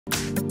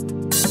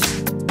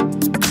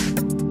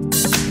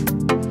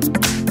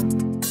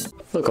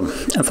Welcome,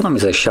 my name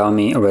is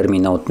Xiaomi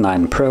Redmi Note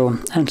 9 Pro,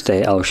 and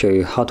today I'll show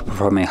you how to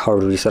perform a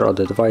hard reset of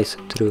the device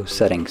through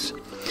settings.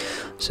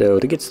 So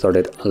to get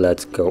started,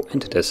 let's go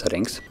into the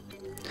settings,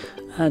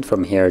 and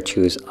from here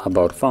choose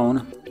About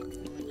Phone,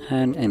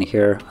 and in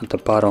here at the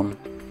bottom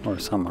or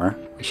somewhere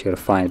we should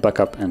find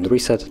Backup and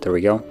Reset. There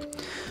we go.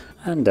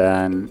 And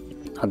then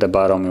at the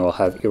bottom you will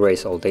have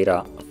Erase All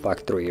Data,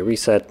 Factory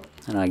Reset,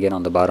 and again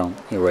on the bottom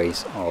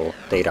Erase All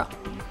Data.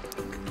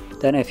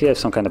 Then if you have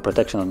some kind of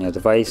protection on your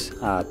device,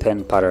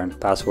 PIN, pattern,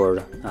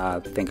 password,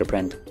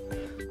 fingerprint,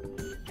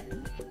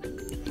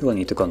 you will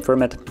need to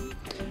confirm it.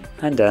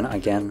 And then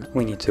again,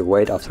 we need to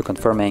wait after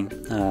confirming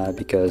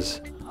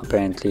because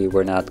apparently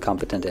we're not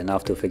competent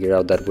enough to figure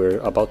out that we're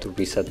about to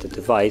reset the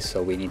device.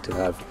 So we need to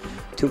have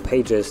 2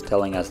 pages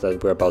telling us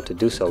that we're about to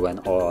do so when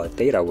all our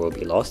data will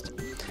be lost.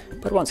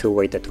 But once we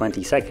wait the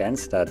 20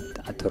 seconds, that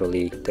I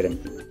totally didn't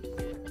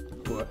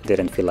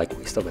feel like a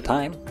waste of the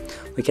time,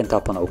 we can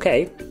tap on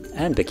OK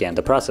and begin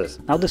the process.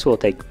 Now this will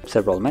take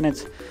several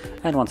minutes,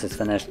 and once it's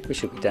finished we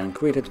should be then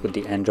greeted with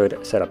the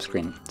Android setup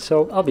screen.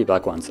 So I'll be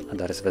back once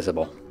that is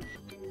visible.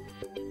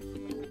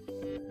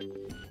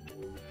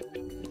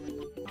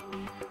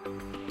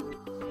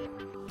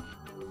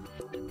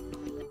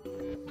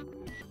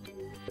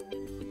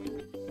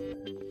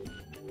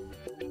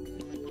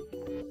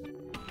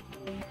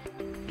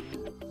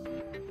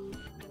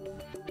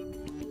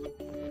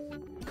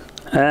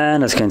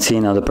 And as you can see,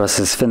 now the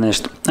process is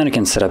finished and you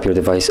can set up your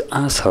device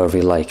as however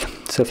you like.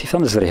 So if you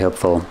found this very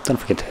helpful, don't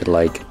forget to hit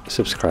like,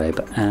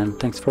 subscribe, and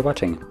thanks for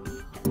watching.